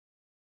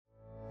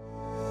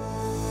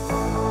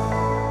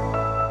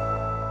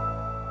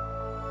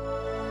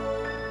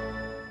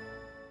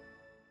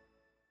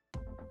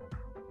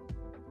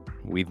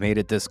We've made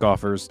it, disc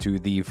golfers, to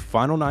the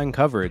final 9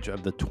 coverage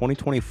of the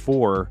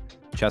 2024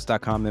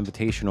 Chess.com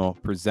Invitational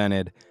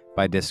presented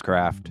by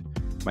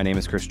Discraft. My name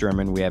is Chris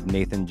German. We have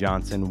Nathan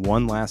Johnson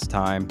one last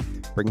time,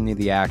 bringing you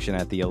the action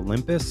at the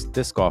Olympus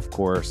Disc Golf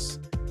Course,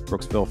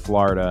 Brooksville,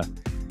 Florida.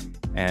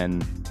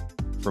 And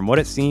from what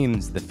it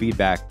seems, the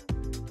feedback,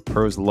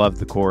 pros love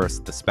the course,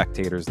 the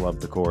spectators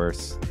love the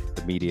course,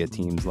 the media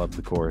teams love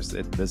the course.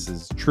 This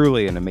is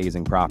truly an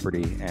amazing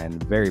property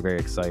and very, very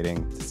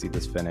exciting to see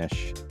this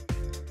finish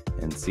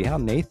and see how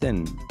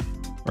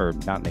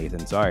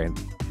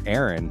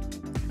Aaron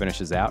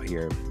finishes out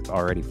here,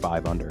 already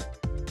 5 under.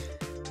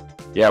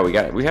 Yeah,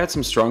 we had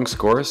some strong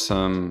scores,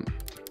 some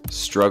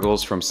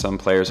struggles from some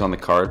players on the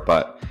card,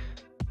 but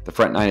the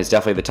front 9 is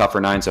definitely the tougher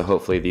 9, so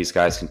hopefully these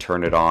guys can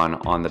turn it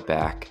on the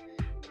back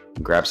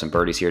and grab some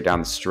birdies here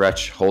down the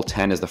stretch. Hole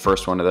 10 is the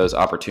first one of those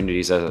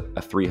opportunities, a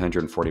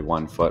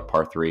 341-foot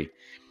par 3.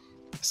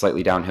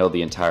 Slightly downhill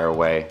the entire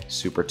way,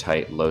 super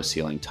tight, low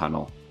ceiling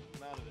tunnel.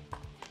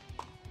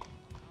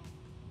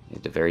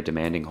 It's a very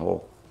demanding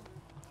hole.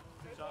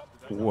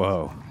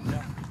 Whoa.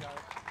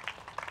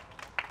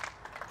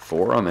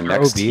 4 on the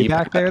next tee.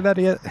 Back there that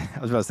I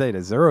was about to say,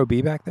 is there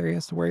OB back there he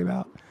has to worry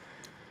about?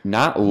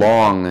 Not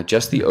long,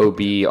 just the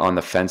OB on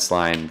the fence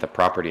line, the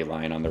property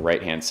line on the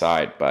right-hand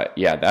side. But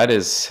yeah, that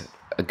is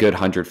a good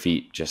 100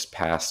 feet just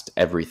past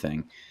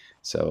everything.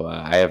 So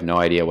I have no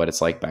idea what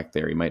it's like back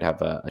there. He might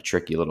have a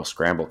tricky little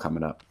scramble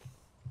coming up.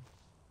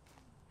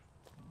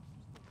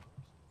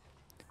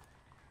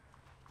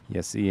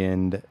 Yessie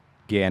and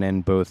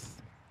Gannon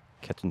both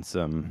catching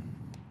some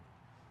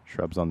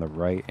shrubs on the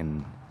right,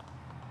 and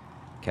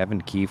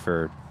Kevin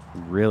Kiefer,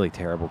 really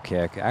terrible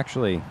kick.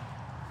 Actually,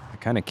 I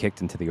kind of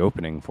kicked into the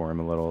opening for him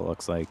a little. It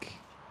looks like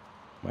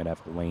might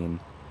have a lane.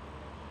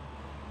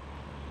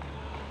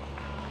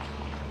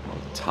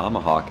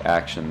 Tomahawk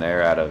action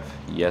there out of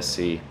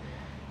Yessie.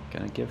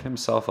 Gonna give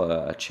himself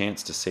a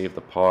chance to save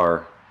the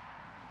par.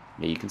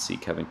 Yeah, you can see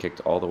Kevin kicked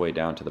all the way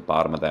down to the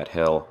bottom of that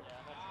hill.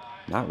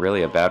 Not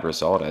really a bad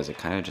result, as it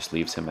kind of just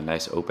leaves him a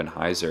nice open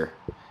hyzer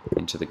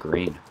into the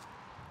green.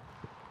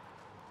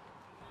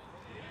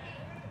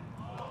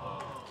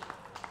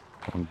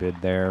 Long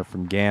bid there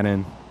from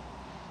Gannon.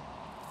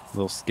 A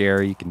little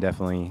scary. You can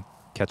definitely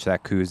catch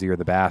that koozie or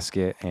the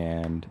basket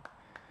and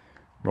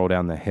roll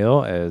down the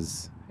hill,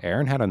 as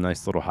Aaron had a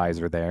nice little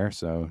hyzer there,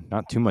 so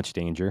not too much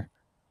danger.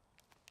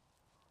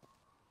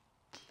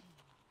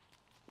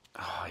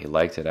 Oh, he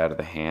liked it out of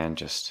the hand,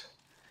 just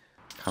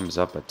comes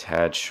up a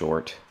tad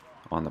short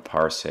on the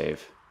par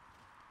save.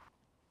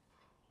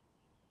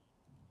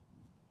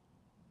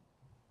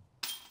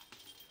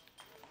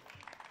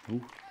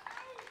 Ooh.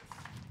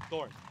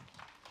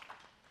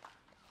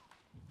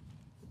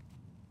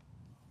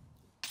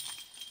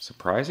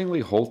 Surprisingly,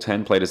 hole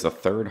 10 played as the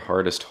 3rd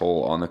hardest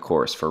hole on the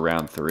course for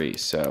round 3.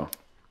 So,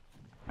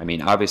 I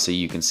mean, obviously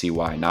you can see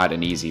why. Not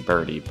an easy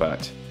birdie,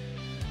 but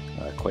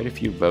quite a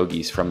few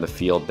bogeys from the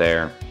field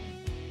there.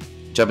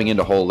 Jumping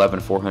into hole 11,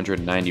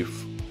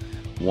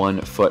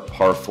 491-foot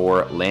par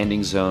 4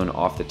 landing zone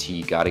off the tee.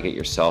 You got to get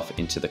yourself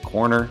into the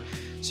corner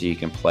so you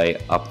can play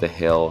up the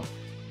hill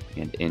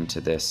and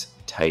into this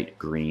tight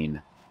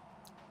green.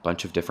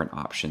 Bunch of different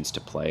options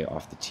to play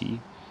off the tee.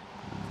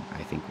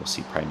 I think we'll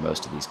see probably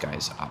most of these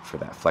guys opt for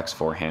that flex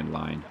forehand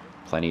line.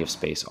 Plenty of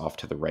space off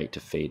to the right to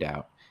fade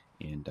out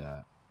and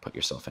put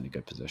yourself in a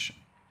good position.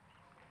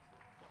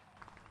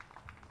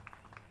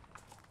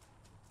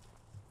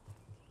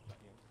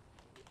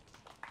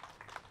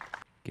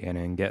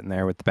 Gannon getting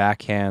there with the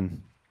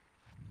backhand.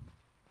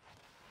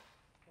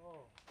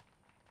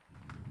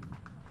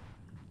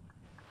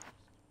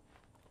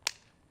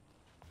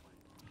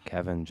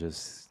 Kevin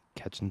just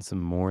catching some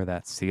more of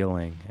that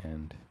ceiling,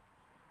 and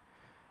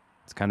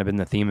it's kind of been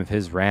the theme of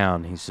his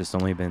round. He's just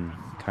only been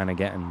kind of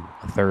getting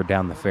a 3rd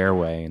down the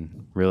fairway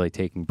and really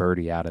taking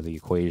birdie out of the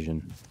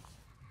equation.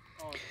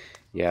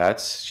 Yeah,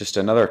 it's just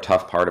another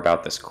tough part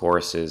about this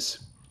course is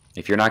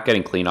if you're not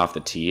getting clean off the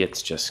tee,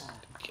 it's just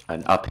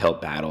an uphill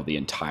battle the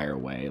entire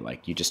way.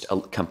 Like, you just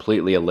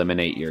completely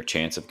eliminate your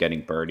chance of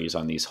getting birdies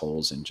on these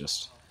holes and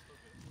just,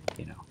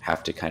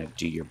 have to kind of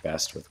do your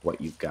best with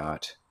what you've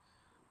got.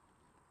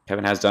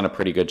 Kevin has done a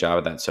pretty good job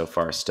of that so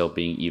far, still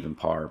being even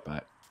par,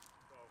 but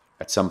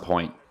at some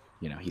point,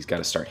 he's got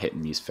to start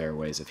hitting these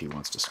fairways if he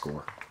wants to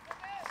score.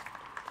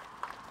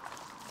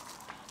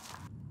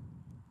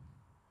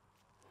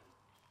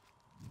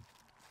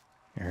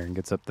 Aaron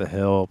gets up the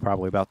hill,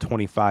 probably about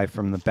 25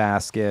 from the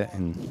basket,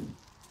 and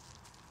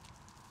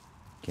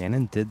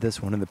Gannon did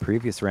this one of the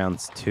previous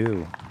rounds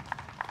too.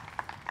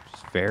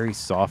 Just very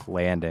soft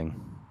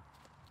landing.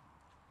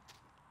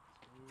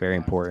 Very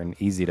important,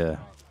 easy to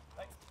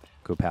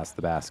go past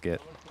the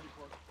basket.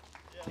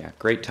 Yeah,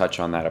 great touch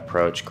on that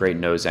approach. Great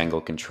nose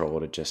angle control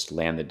to just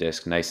land the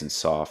disc nice and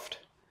soft.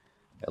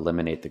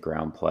 Eliminate the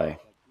ground play.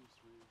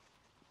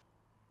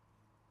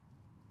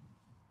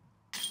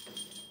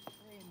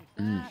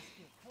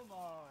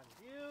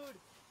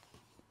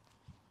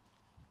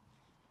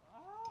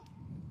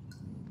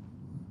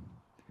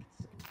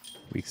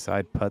 Weak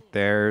side putt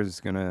there is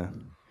going to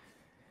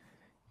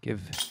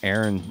Give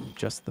Aaron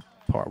just the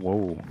par.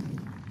 Whoa.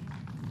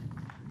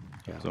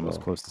 Yeah, It's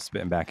almost close to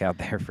spitting back out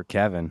there for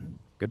Kevin.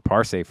 Good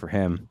par save for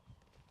him.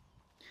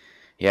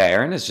 Yeah,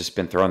 Aaron has just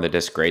been throwing the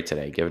disc great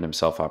today, giving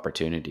himself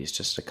opportunities.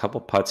 Just a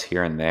couple putts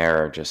here and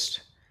there,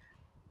 just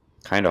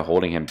kind of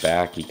holding him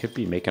back. He could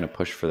be making a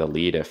push for the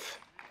lead if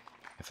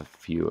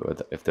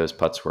those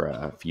putts were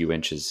a few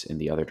inches in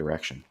the other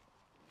direction.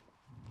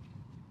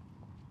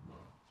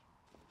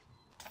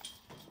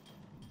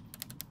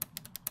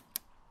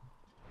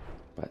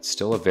 But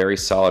still a very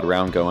solid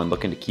round going,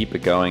 looking to keep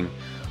it going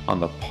on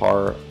the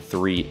par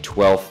 3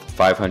 12th,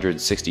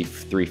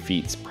 563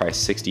 feet, probably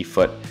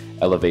 60-foot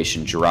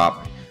elevation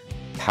drop.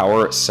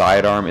 Power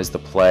sidearm is the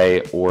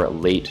play, or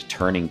late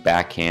turning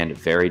backhand,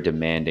 very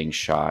demanding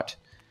shot,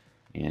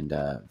 and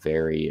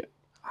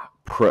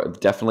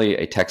definitely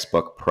a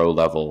textbook pro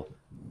level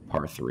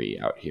par 3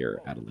 out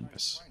here at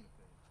Olympus.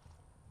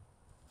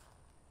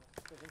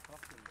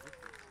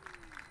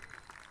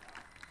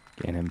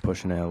 Gannon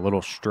pushing it a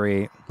little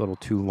straight, a little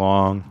too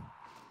long.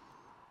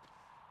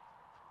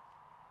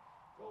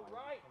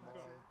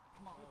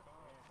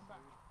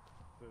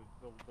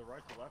 The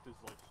right to left is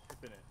like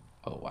tipping it.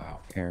 Oh, wow.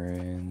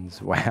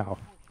 Aaron's, wow.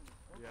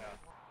 Yeah.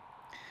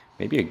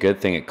 Maybe a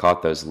good thing it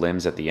caught those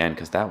limbs at the end,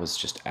 because that was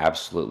just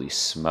absolutely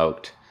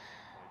smoked.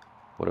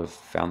 Would have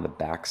found the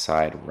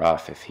backside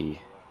rough if he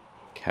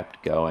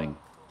kept going.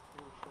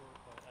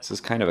 This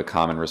is kind of a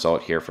common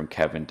result here from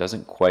Kevin.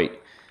 Doesn't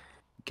quite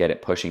get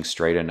it pushing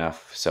straight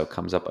enough, so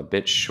comes up a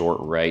bit short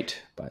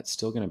right, but it's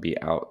still going to be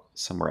out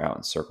somewhere out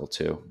in circle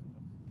 2.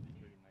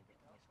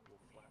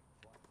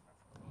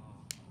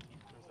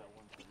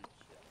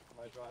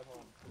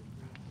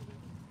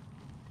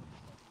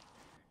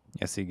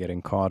 Yessie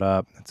getting caught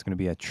up. That's going to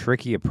be a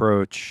tricky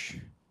approach.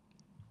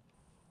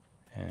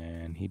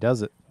 And he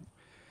does it.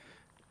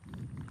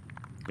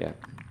 Yeah,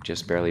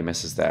 just barely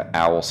misses that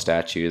owl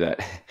statue that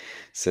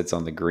sits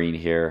on the green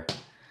here.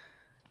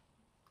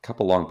 A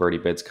couple long birdie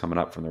bids coming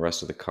up from the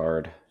rest of the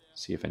card.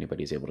 See if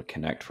anybody's able to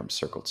connect from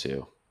circle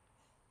 2.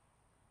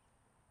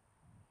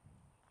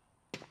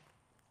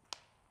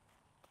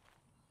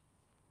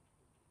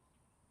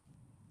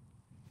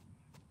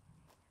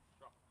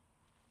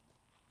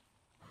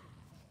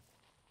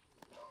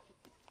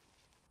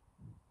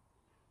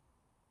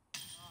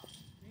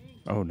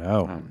 Oh,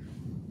 no.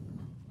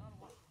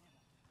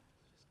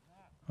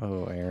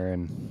 Oh,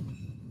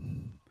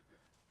 Aaron.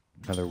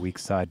 Another weak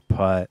side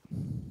putt.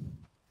 And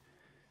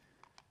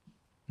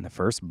the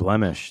first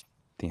blemish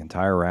the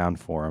entire round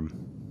for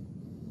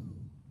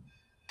him.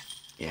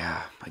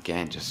 Yeah,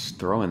 again, just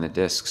throwing the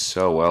disc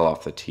so well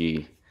off the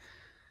tee.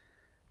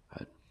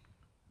 But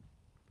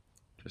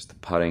just the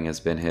putting has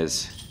been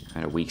his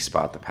kind of weak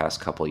spot the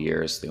past couple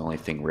years. The only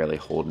thing really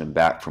holding him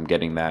back from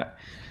getting that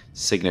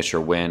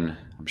signature win.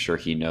 I'm sure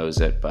he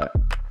knows it, but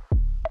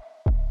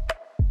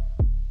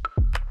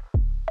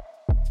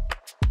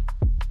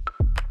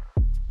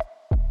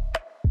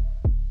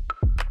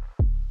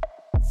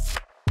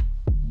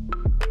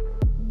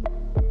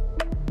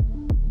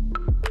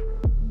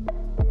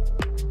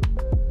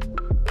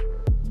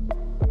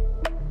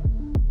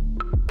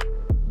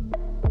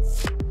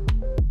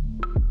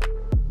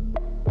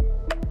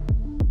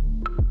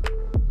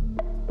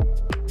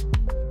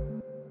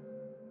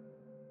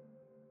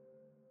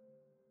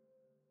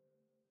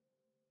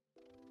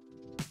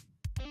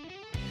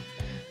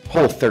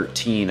hole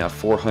 13, a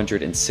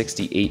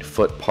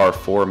 468-foot par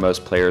 4.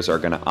 Most players are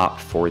going to opt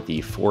for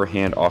the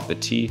forehand off the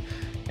tee.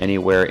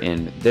 Anywhere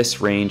in this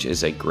range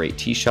is a great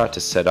tee shot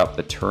to set up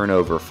the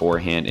turnover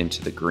forehand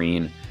into the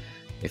green.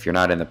 If you're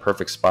not in the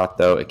perfect spot,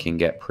 though, it can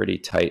get pretty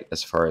tight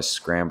as far as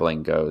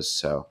scrambling goes.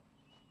 So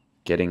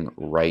getting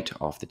right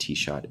off the tee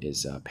shot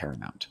is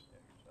paramount.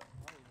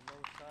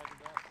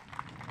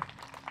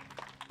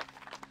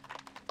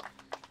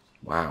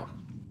 Wow.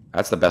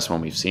 That's the best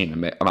one we've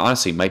seen.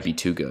 Honestly, it might be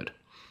too good.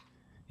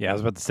 Yeah, I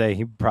was about to say,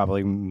 he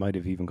probably might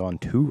have even gone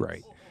too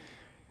right.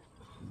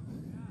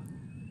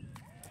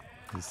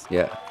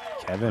 Yeah.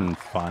 Kevin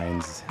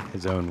finds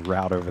his own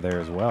route over there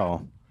as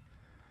well.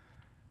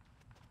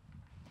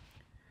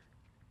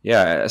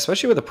 Yeah,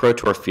 especially with a Pro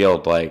Tour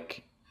field,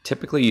 like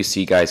typically you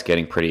see guys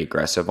getting pretty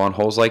aggressive on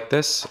holes like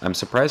this. I'm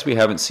surprised we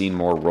haven't seen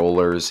more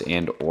rollers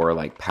and or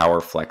like power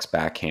flex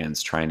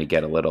backhands trying to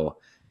get a little,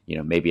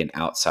 maybe an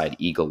outside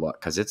eagle look,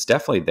 because it's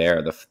definitely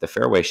there. The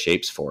fairway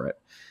shapes for it.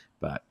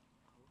 But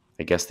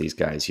I guess these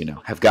guys,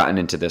 have gotten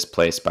into this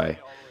place by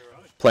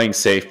playing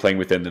safe, playing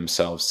within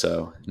themselves.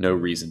 So no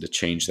reason to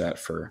change that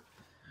for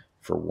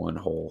one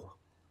hole.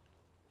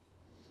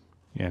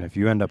 Yeah, and if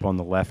you end up on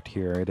the left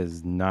here, it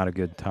is not a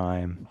good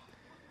time.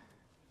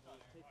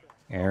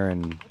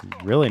 Aaron,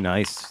 really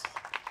nice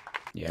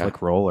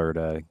flick roller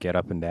to get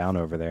up and down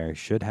over there. He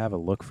should have a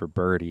look for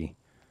birdie.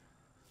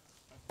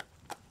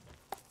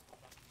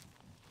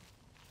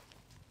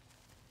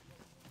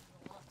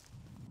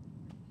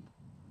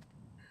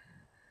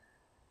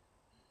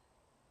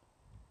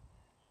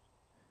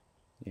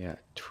 Yeah,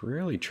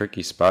 really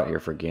tricky spot here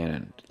for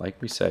Gannon.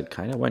 Like we said,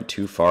 kind of went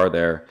too far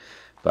there,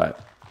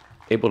 but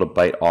able to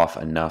bite off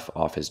enough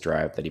off his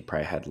drive that he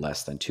probably had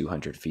less than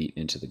 200 feet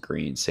into the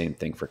green. Same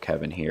thing for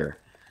Kevin here.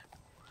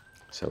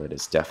 So it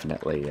is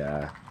definitely,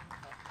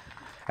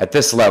 at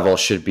this level,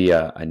 should be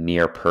a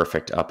near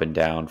perfect up and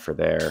down from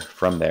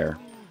there.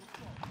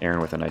 Aaron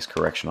with a nice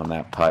correction on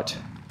that putt.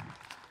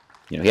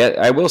 You know,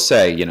 I will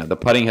say, you know, the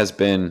putting has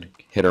been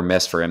hit or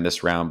miss for him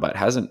this round, but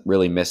hasn't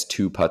really missed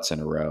 2 putts in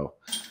a row,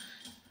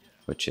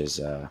 which is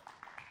a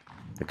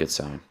good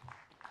sign.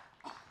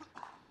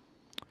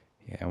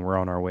 Yeah, and we're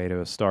on our way to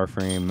a star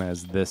frame,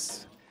 as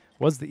this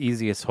was the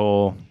easiest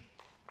hole.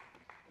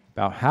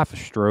 About half a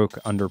stroke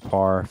under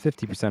par,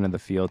 50% of the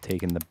field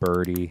taking the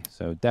birdie,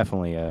 so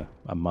definitely a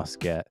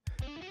must-get.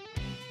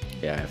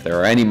 Yeah, if there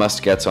are any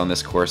must-gets on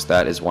this course,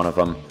 that is one of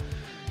them.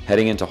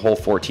 Heading into hole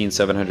 14,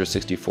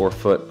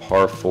 764-foot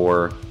par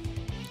 4,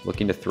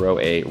 looking to throw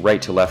a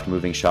right-to-left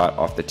moving shot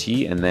off the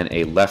tee and then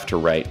a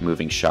left-to-right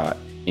moving shot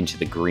into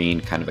the green.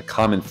 Kind of a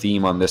common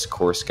theme on this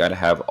course, got to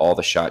have all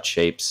the shot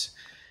shapes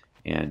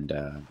and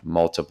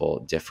multiple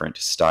different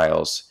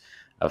styles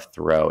of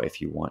throw if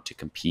you want to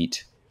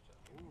compete.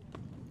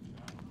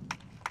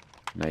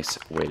 Nice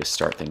way to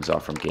start things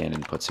off from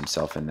Gannon. Puts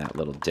himself in that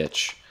little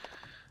ditch,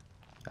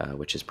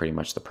 which is pretty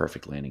much the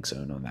perfect landing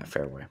zone on that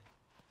fairway.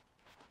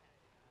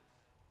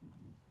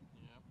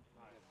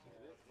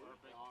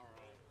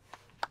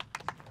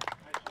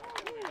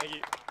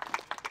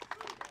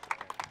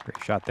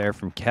 Great shot there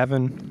from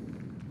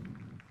Kevin,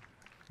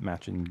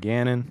 matching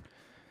Gannon.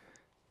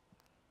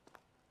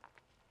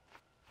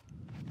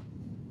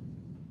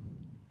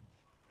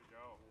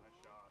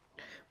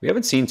 We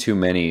haven't seen too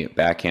many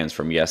backhands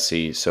from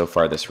Yessi so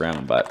far this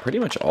round, but pretty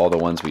much all the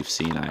ones we've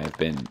seen, I have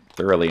been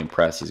thoroughly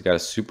impressed. He's got a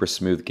super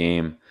smooth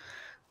game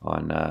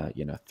on,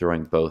 you know,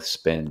 throwing both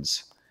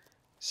spins.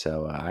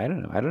 So I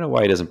don't know. I don't know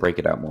why he doesn't break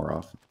it out more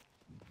often.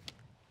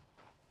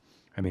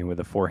 I mean, with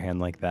a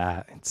forehand like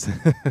that, it's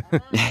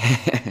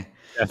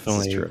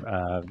definitely,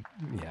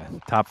 yeah,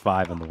 top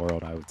 5 in the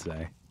world, I would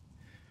say.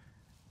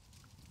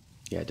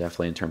 Yeah,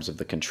 definitely in terms of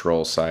the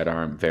control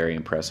sidearm, very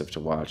impressive to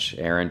watch.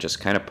 Aaron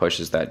just kind of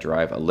pushes that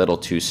drive a little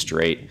too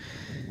straight,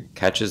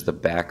 catches the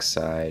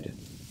backside,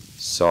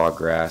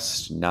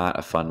 sawgrass, not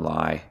a fun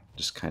lie,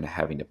 just kind of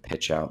having to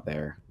pitch out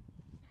there.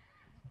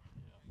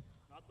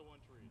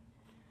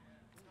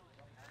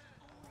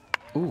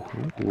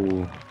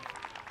 Ooh.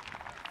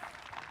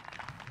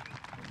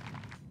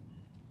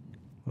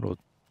 Little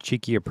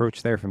cheeky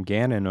approach there from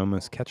Gannon,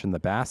 almost catching the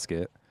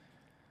basket.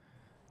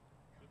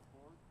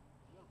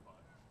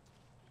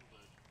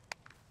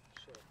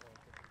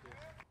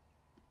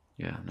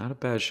 Yeah, not a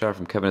bad shot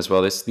from Kevin as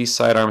well. These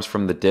sidearms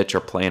from the ditch are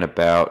playing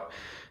about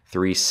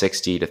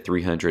 360 to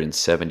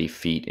 370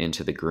 feet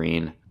into the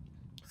green.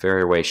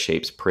 Fairway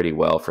shapes pretty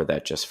well for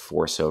that just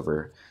force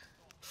over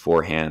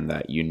forehand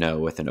that, you know,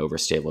 with an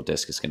overstable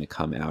disc is going to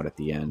come out at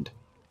the end.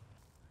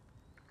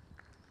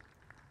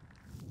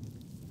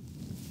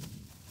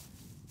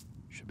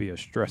 Should be a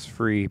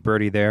stress-free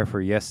birdie there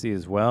for Yessi,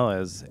 as well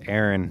as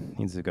Aaron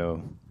needs to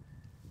go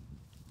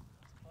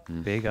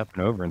big up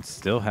and over and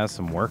still has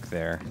some work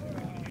there.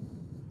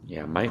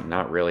 Yeah, might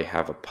not really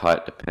have a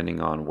putt depending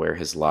on where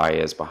his lie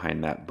is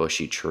behind that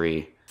bushy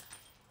tree.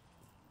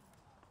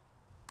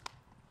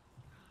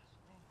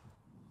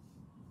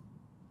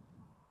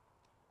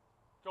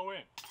 Go in.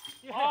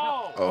 Yeah.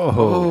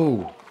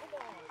 Oh!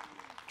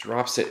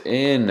 Drops it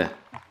in.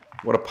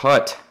 What a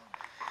putt.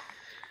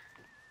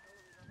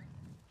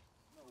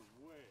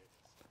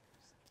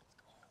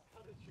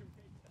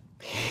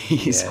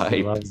 He's hyped.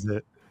 He loves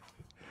it.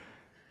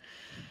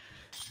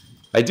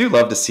 I do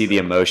love to see the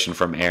emotion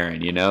from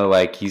Aaron, you know,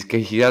 like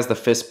he has the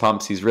fist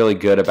pumps. He's really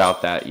good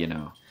about that, you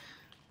know,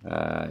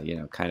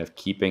 kind of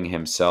keeping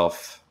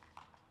himself,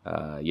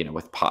 you know,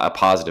 with a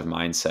positive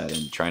mindset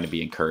and trying to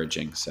be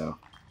encouraging. So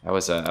that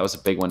was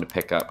a big one to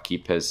pick up,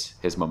 keep his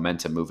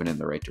momentum moving in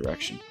the right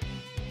direction.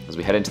 As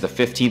we head into the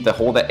 15th, the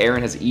hole that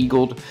Aaron has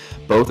eagled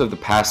both of the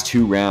past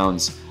 2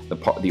 rounds,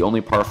 the only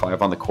par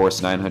 5 on the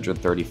course,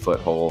 930-foot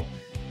hole,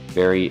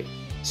 very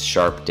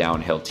sharp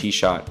downhill tee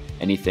shot.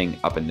 Anything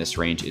up in this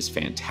range is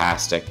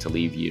fantastic to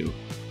leave you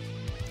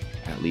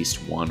at least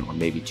 1 or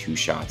maybe 2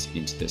 shots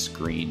into this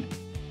green.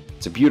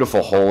 It's a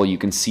beautiful hole. You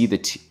can see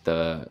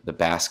the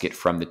basket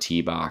from the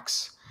tee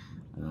box.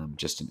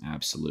 Just an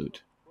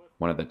absolute,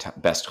 one of the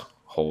best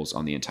holes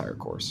on the entire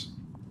course.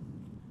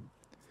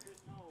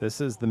 This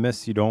is the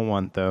miss you don't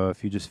want, though.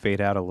 If you just fade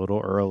out a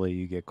little early,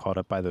 you get caught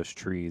up by those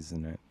trees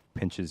and it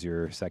pinches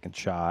your second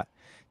shot.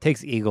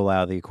 Takes eagle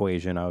out of the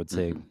equation, I would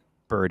say.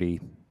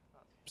 Birdie,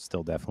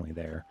 still definitely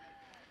there.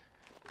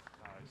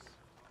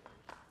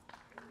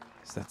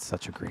 That's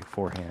such a great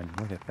forehand.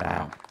 Look at that.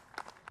 Wow.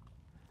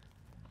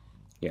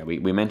 Yeah, we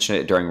mentioned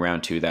it during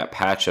round 2. That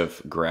patch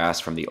of grass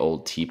from the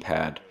old tee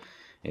pad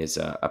is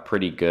a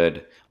pretty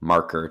good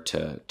marker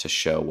to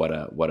show what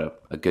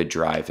a good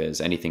drive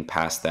is. Anything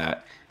past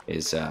that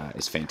is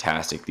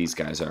fantastic. These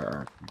guys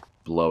are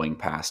blowing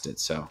past it.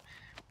 So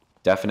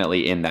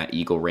definitely in that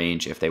eagle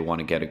range if they want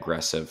to get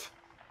aggressive.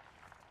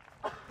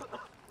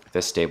 If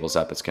this stables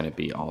up, it's going to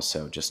be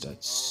also just a,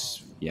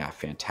 yeah,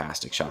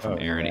 fantastic shot from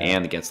Aaron,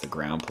 and gets the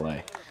ground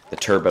play. The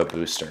turbo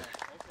booster.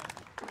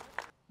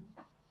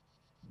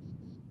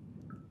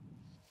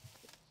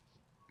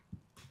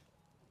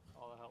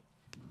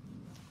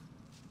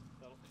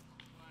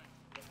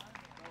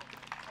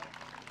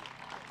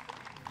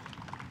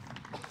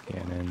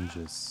 Gannon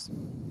just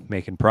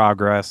making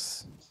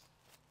progress.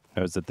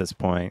 Knows at this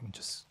point,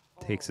 just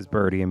takes his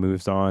birdie and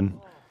moves on.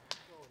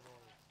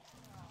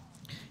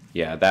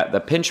 Yeah, the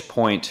pinch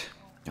point.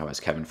 Oh, as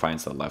Kevin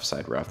finds the left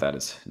side rough, that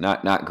is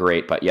not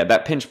great. But yeah,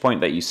 that pinch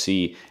point that you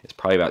see is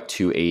probably about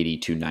 280,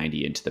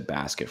 290 into the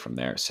basket from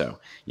there. So,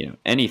 you know,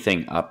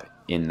 anything up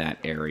in that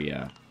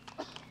area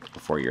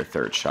before your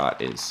third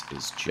shot is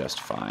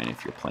just fine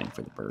if you're playing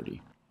for the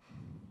birdie.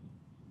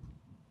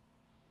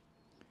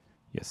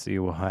 Yes, so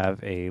you will have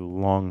a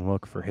long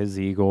look for his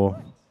eagle,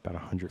 about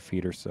 100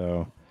 feet or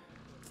so.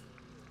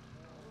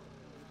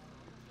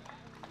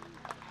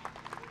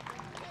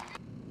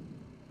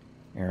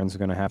 Aaron's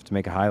going to have to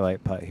make a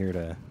highlight putt here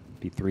to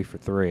be 3 for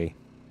 3.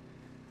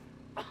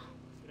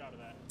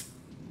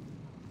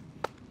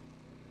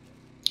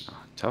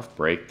 Tough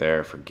break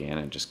there for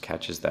Gannon. Just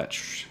catches that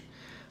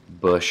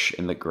bush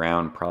in the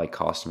ground. Probably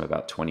cost him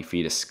about 20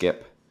 feet a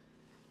skip.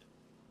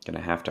 Going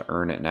to have to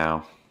earn it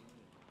now.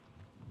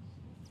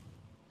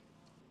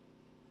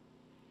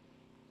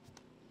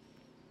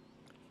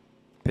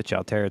 Pitch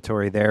out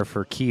territory there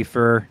for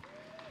Kiefer.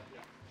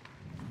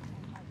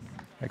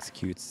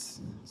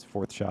 Executes his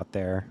fourth shot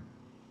there.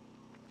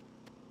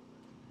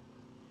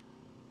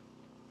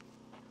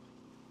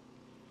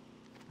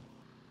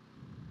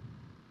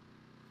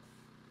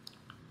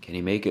 Can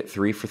he make it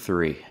 3 for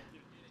 3?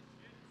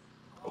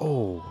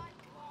 Oh.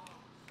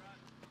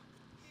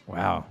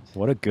 Wow,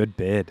 what a good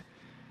bid.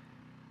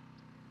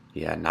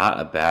 Yeah, not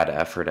a bad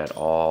effort at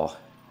all.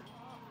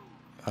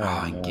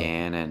 Oh, and no.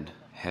 Gannon,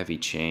 heavy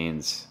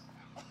chains.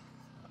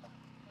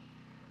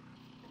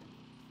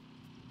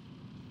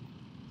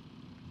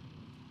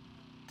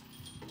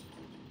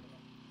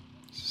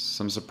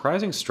 Some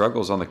surprising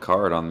struggles on the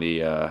card on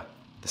the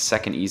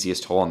second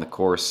easiest hole on the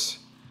course.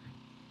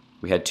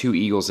 We had 2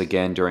 eagles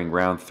again during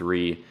round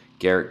 3.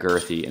 Garrett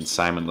Gerthy and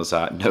Simon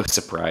Lizotte. No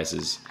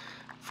surprises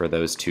for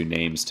those 2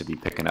 names to be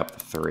picking up the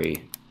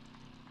 3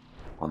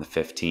 on the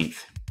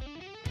 15th.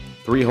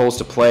 3 holes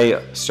to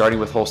play, starting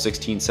with hole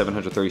 16,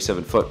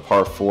 737 foot,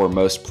 par 4.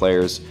 Most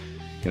players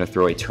going to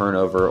throw a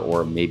turnover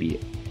or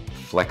maybe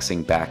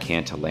flexing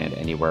backhand to land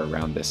anywhere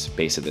around this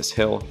base of this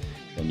hill.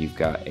 Then you've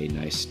got a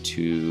nice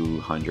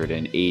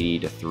 280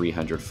 to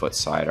 300 foot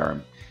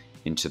sidearm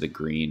into the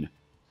green.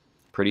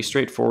 Pretty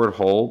straightforward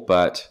hole,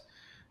 but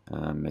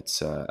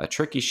it's a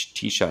tricky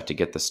tee shot to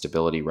get the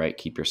stability right.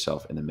 Keep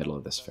yourself in the middle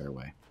of this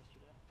fairway.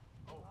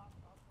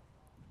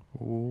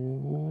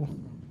 Ooh.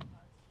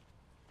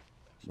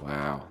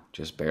 Wow,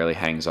 just barely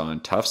hangs on.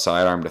 Tough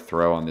sidearm to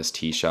throw on this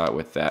tee shot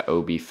with that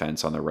OB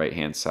fence on the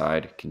right-hand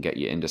side. Can get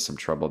you into some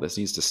trouble. This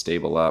needs to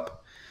stable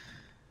up.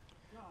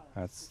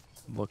 That's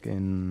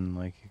looking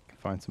like you can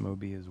find some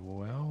OB as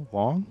well.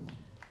 Long?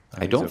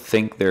 I don't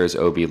think there's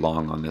OB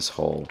long on this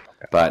hole,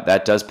 but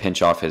that does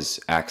pinch off his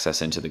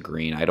access into the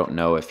green. I don't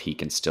know if he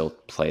can still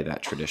play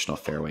that traditional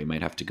fairway.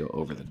 Might have to go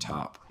over the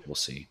top. We'll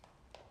see.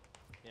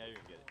 Yeah, you're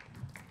good.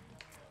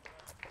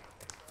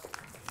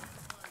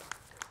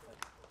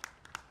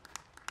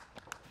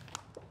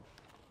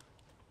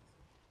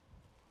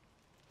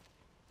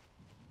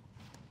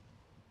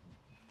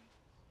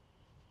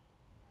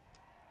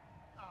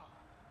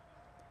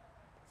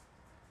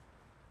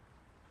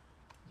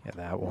 Yeah,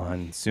 that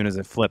one, as soon as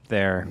it flipped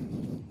there,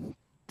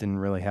 didn't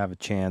really have a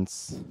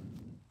chance.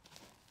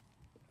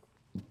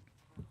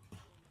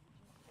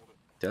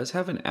 Does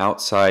have an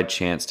outside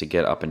chance to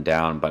get up and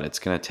down, but it's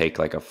going to take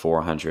like a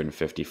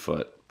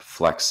 450-foot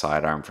flex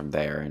sidearm from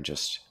there and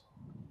just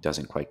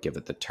doesn't quite give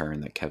it the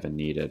turn that Kevin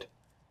needed.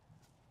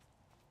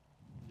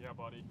 Yeah,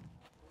 buddy.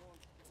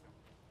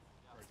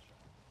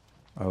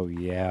 Oh,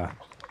 yeah.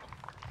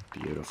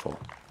 Beautiful.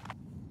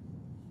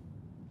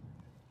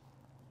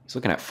 He's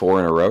looking at 4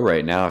 in a row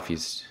right now if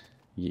he's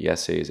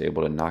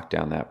able to knock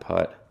down that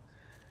putt.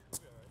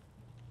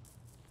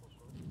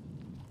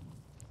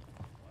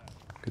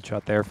 Good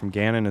shot there from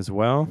Gannon as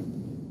well.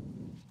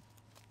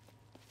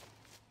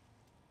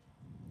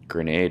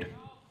 Grenade.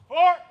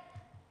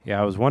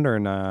 Yeah, I was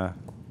wondering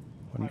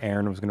when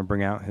Aaron was going to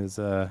bring out his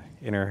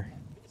inner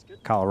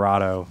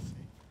Colorado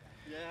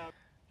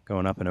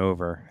going up and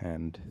over,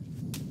 and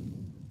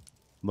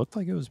looked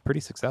like it was pretty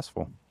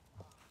successful.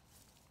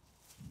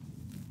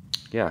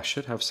 Yeah,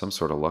 should have some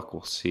sort of luck.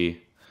 We'll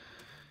see.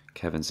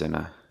 Kevin's in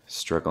a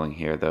struggling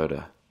here,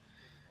 though,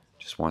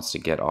 just wants to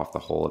get off the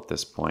hole at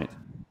this point.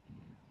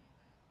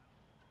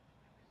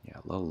 Yeah,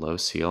 a little low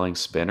ceiling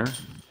spinner.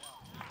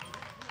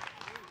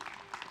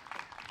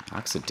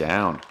 Knocks it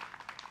down.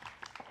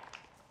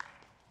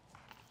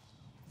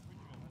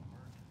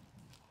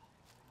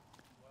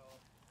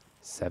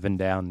 Seven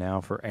down now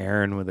for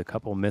Aaron with a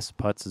couple missed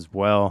putts as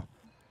well.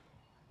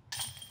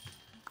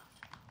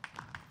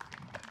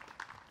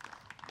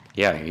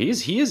 Yeah,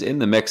 he is in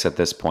the mix at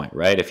this point,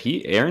 right? If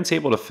Aaron's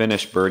able to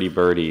finish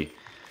birdie,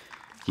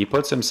 he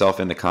puts himself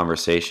in the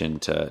conversation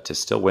to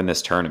still win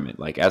this tournament.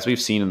 Like, as we've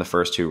seen in the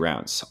first 2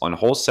 rounds, on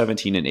holes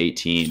 17 and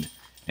 18,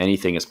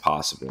 anything is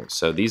possible.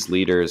 So these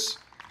leaders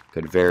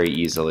could very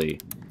easily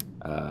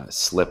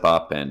slip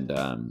up and,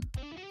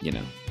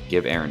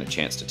 give Aaron a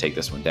chance to take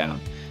this one down.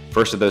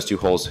 First of those 2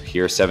 holes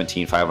here,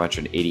 17,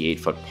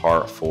 588-foot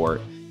par 4.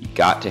 You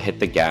got to hit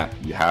the gap.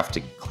 You have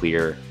to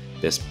clear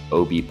this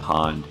OB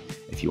pond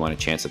if you want a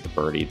chance at the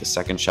birdie. The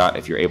second shot,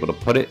 if you're able to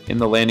put it in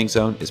the landing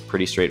zone, is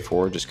pretty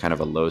straightforward, just kind of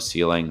a low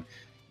ceiling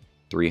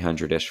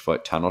 300-ish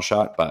foot tunnel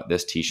shot. But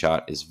this tee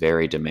shot is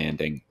very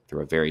demanding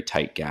through a very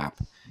tight gap,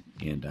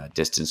 and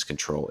distance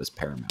control is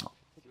paramount.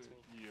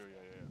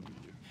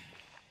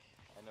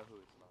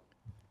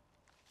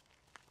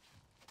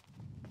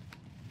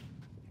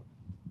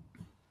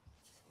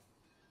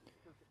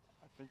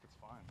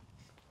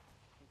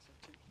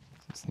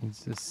 This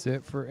needs to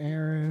sit for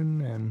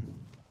Aaron, and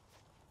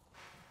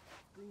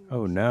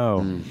oh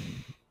no.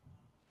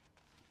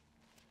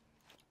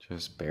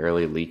 Just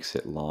barely leaks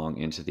it long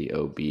into the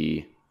OB.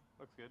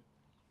 Looks good.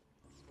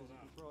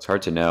 It's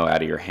hard to know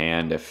out of your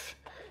hand if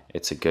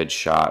it's a good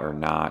shot or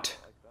not.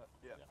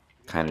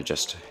 Kind of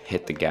just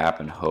hit the gap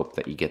and hope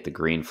that you get the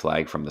green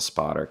flag from the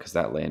spotter, because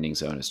that landing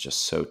zone is just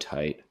so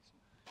tight.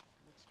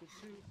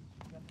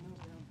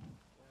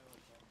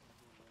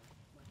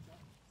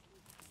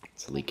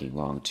 It's leaking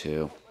long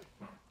too.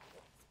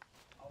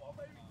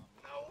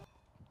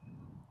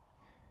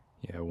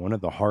 Yeah, one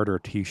of the harder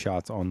tee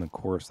shots on the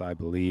course, I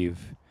believe.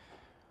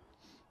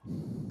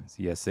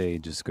 CSA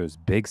just goes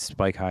big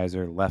spike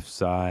hyzer, left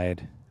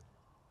side.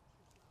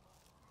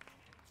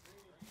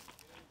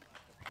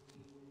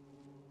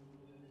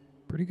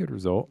 Pretty good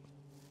result.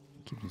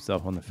 Keep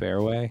himself on the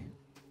fairway.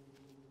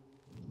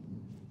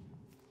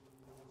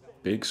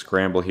 Big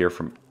scramble here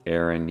from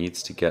Aaron.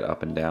 Needs to get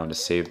up and down to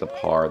save the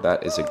par.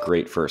 That is a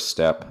great first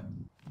step.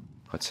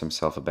 Puts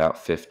himself about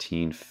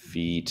 15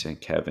 feet, and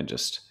Kevin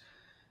just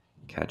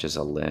catches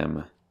a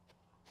limb.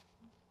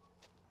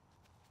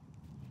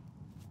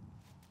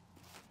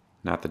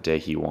 Not the day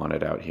he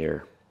wanted out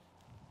here.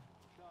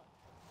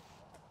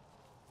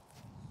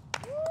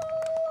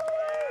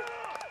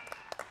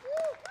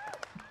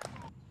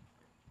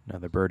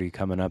 Another birdie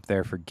coming up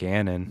there for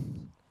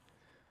Gannon.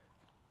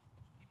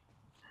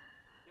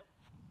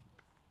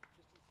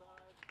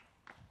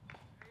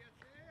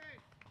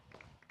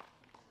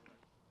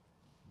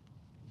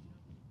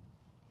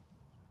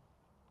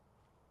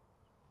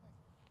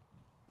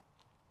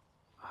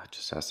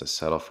 Just has to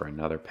settle for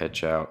another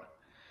pitch out.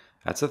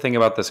 That's the thing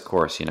about this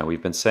course.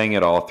 We've been saying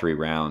it all 3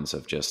 rounds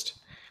of just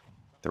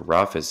the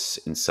rough is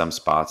in some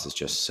spots is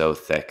just so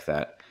thick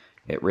that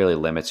it really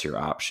limits your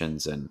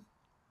options. And,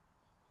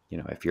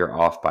 if you're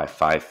off by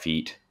 5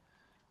 feet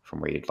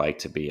from where you'd like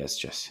to be, it's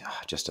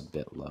just a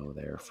bit low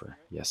there for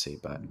Yessi.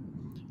 But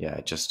yeah,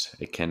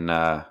 it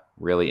can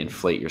really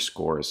inflate your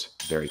scores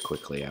very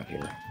quickly out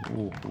here.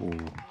 Ooh.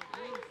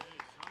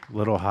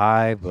 Little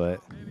high,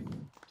 but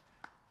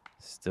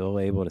still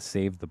able to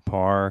save the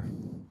par.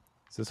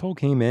 So this hole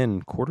came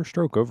in quarter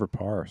stroke over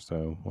par,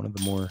 so one of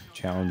the more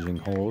challenging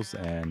holes,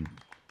 and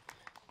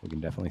we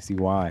can definitely see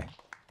why.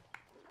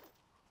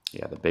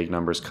 Yeah, the big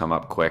numbers come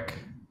up quick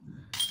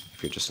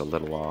if you're just a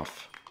little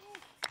off.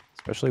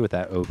 Especially with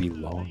that OB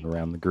long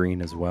around the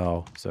green as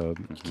well, so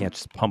you can't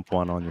just pump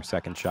one on your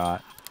second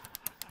shot.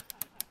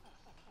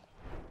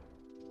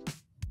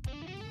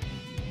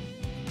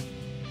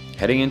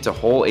 Heading into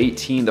hole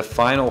 18, the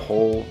final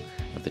hole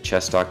of the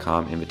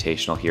Chess.com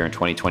Invitational here in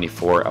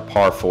 2024, a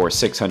par 4,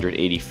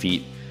 680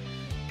 feet.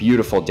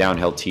 Beautiful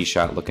downhill tee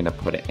shot, looking to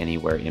put it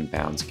anywhere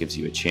inbounds. Gives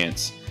you a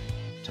chance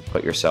to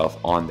put yourself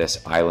on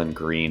this island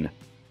green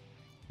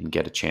and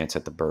get a chance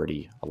at the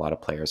birdie. A lot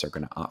of players are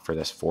going to opt for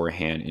this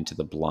forehand into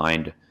the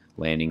blind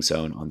landing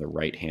zone on the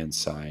right-hand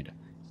side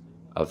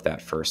of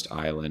that first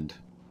island.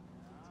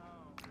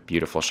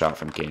 Beautiful shot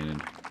from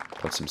Gannon.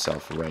 Puts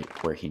himself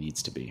right where he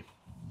needs to be.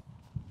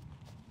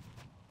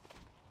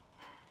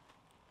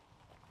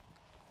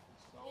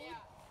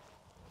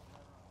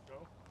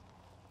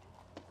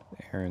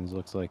 Aaron's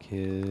looks like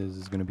his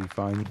is going to be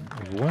fine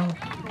as well.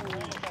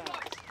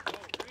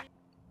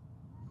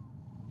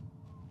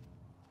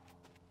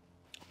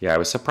 Yeah, I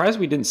was surprised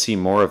we didn't see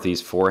more of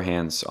these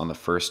forehands on the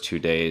first 2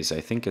 days.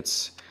 I think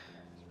this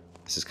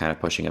is kind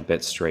of pushing a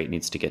bit straight,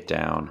 needs to get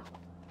down.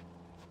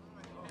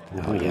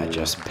 Oh yeah,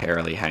 just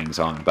barely hangs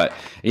on. But,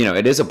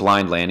 it is a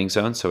blind landing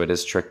zone, so it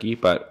is tricky,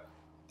 but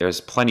there's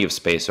plenty of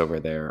space over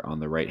there on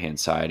the right-hand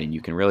side, and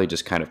you can really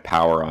just kind of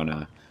power on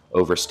a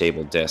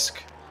overstable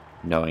disc,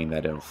 knowing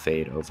that it'll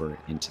fade over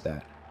into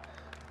that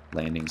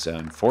landing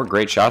zone. 4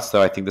 great shots,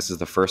 though. I think this is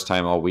the first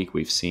time all week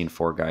we've seen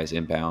 4 guys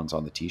inbounds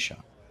on the tee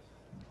shot.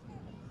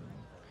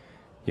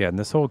 Yeah, and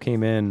this hole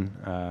came in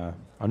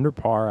under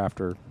par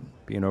after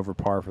being over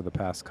par for the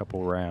past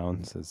couple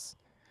rounds as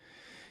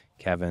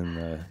Kevin,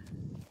 the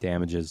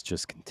damages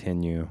just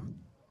continue.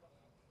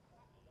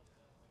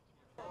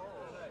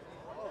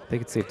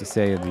 think it's safe to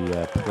say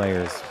the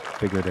players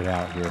figured it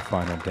out here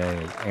final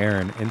day.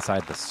 Aaron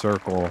inside the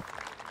circle.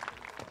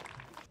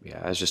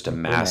 Yeah, it's just a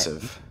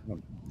massive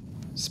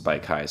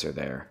spike hyzer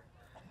there.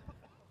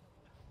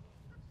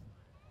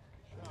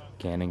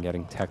 Gannon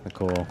getting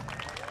technical.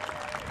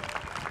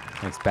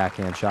 Nice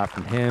backhand shot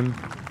from him.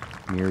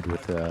 Mirrored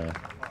with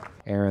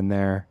Aaron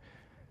there.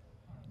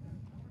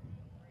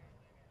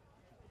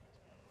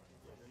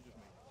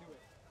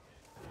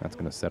 That's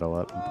going to settle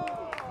up.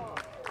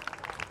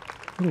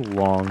 A little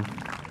long.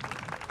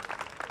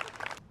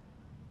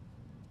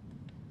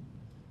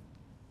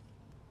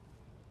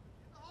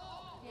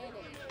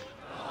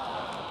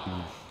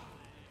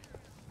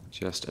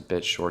 Just a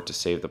bit short to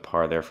save the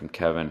par there from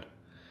Kevin.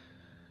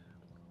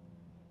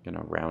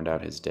 Gonna round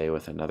out his day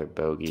with another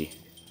bogey.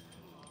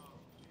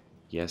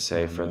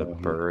 Yesay for the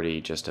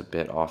birdie, just a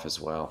bit off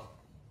as well.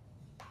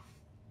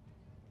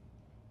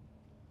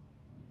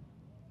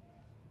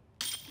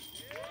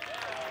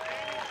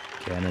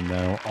 Gannon,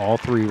 though, all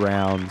 3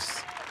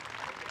 rounds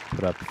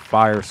put up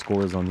fire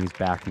scores on these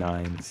back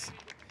nines.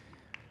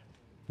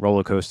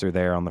 Roller coaster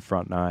there on the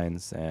front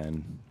nines,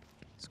 and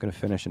he's going to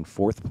finish in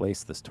 4th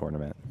place this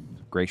tournament.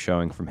 Great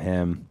showing from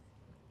him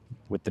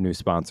with the new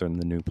sponsor and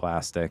the new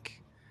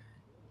plastic.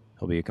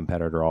 He'll be a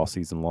competitor all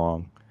season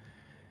long.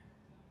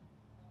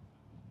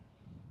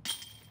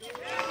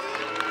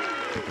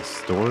 The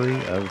story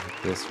of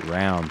this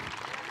round,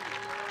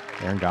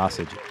 Aaron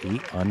Gossage,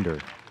 8 under.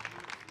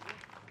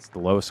 It's the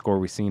lowest score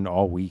we've seen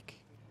all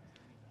week.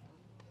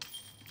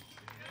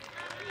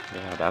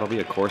 Yeah, that'll be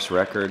a course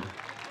record.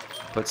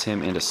 Puts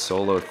him into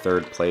solo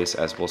 3rd place,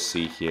 as we'll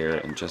see here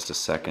in just a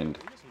second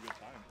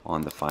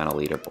on the final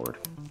leaderboard.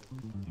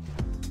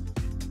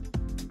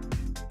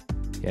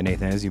 Yeah,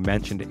 Nathan, as you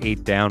mentioned,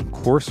 8 down,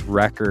 course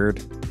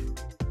record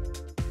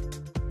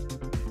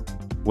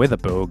with a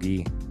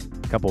bogey,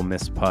 a couple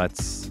missed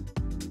putts.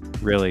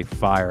 Really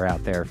fire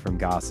out there from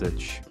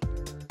Gossage.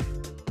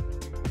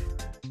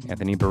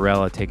 Anthony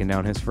Barella taking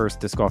down his first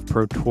Disc Golf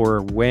Pro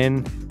Tour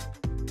win.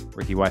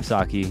 Ricky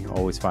Wysocki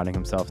always finding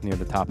himself near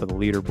the top of the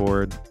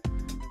leaderboard.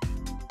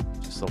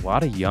 Just a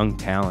lot of young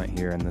talent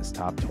here in this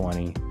top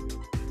 20.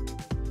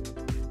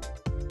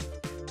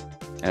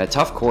 And a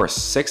tough course.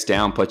 6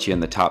 down puts you in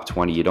the top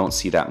 20. You don't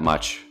see that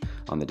much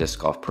on the Disc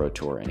Golf Pro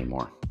Tour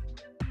anymore.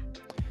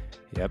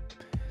 Yep.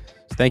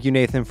 So thank you,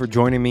 Nathan, for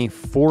joining me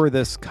for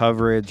this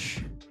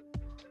coverage.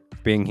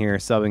 Being here,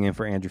 subbing in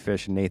for Andrew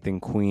Fish and Nathan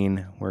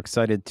Queen. We're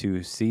excited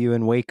to see you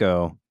in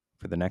Waco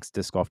for the next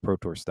Disc Golf Pro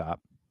Tour stop.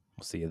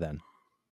 We'll see you then.